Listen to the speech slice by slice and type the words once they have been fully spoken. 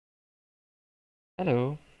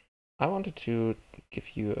Hello, I wanted to give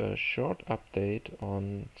you a short update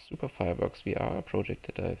on Super Fireworks VR, a project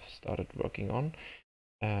that I've started working on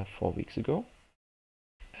 4 weeks ago.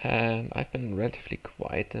 And I've been relatively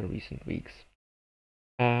quiet in recent weeks.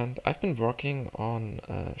 And I've been working on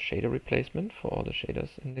a shader replacement for all the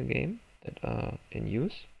shaders in the game that are in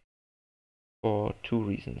use for two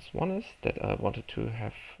reasons. One is that I wanted to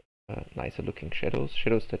have nicer looking shadows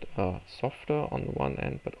that are softer on the one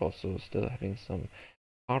end, but also still having some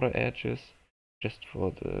harder edges just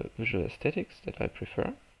for the visual aesthetics that I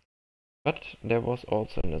prefer. But there was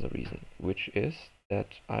also another reason, which is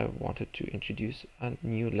that I wanted to introduce a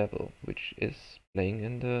new level, which is playing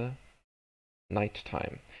in the night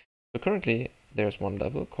time. So currently there's one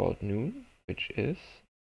level called Noon, which is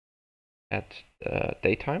at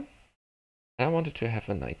daytime. I wanted to have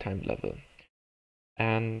a nighttime level.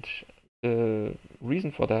 And the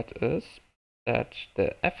reason for that is that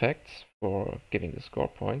the effects for giving the score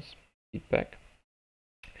points feedback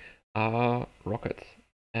are rockets.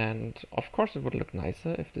 And of course it would look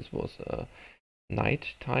nicer if this was a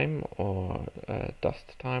nighttime or a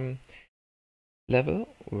dusk time level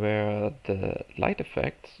where the light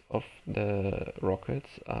effects of the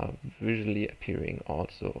rockets are visually appearing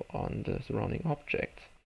also on the surrounding objects.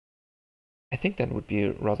 I think that would be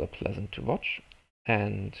rather pleasant to watch,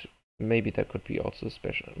 and maybe there could be also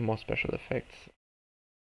more special effects.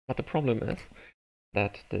 But the problem is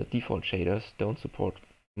that the default shaders don't support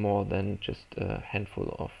more than just a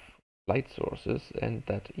handful of light sources, and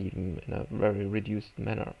that even in a very reduced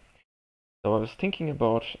manner. So I was thinking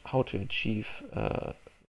about how to achieve, how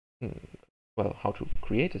to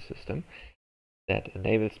create a system that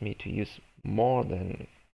enables me to use more than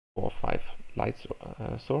 4 or 5 light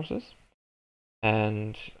sources.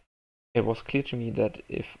 And it was clear to me that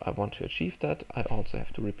if I want to achieve that, I also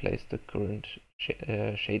have to replace the current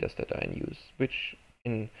shaders that are in use, which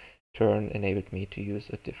in turn enabled me to use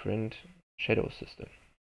a different shadow system.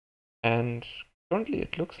 And currently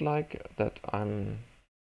it looks like that I'm,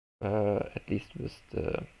 at least with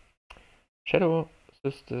the shadow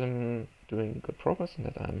system, doing good progress, and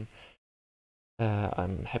that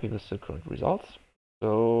I'm happy with the current results.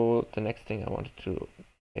 So the next thing I wanted to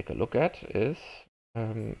take a look at is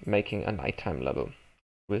making a nighttime level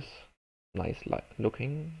with nice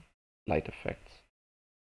looking light effects.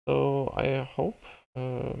 So I hope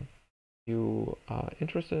you are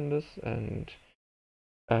interested in this, and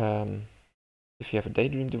if you have a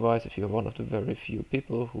Daydream device, if you're one of the very few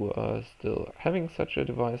people who are still having such a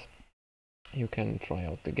device, you can try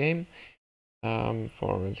out the game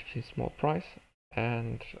for a relatively small price.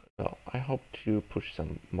 And well, I hope to push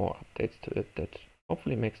some more updates to it that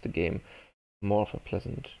hopefully makes the game more of a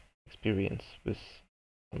pleasant experience with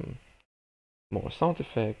some more sound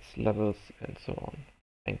effects, levels, and so on.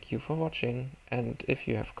 Thank you for watching, and if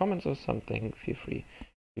you have comments or something, feel free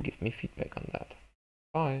to give me feedback on that.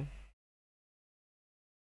 Bye!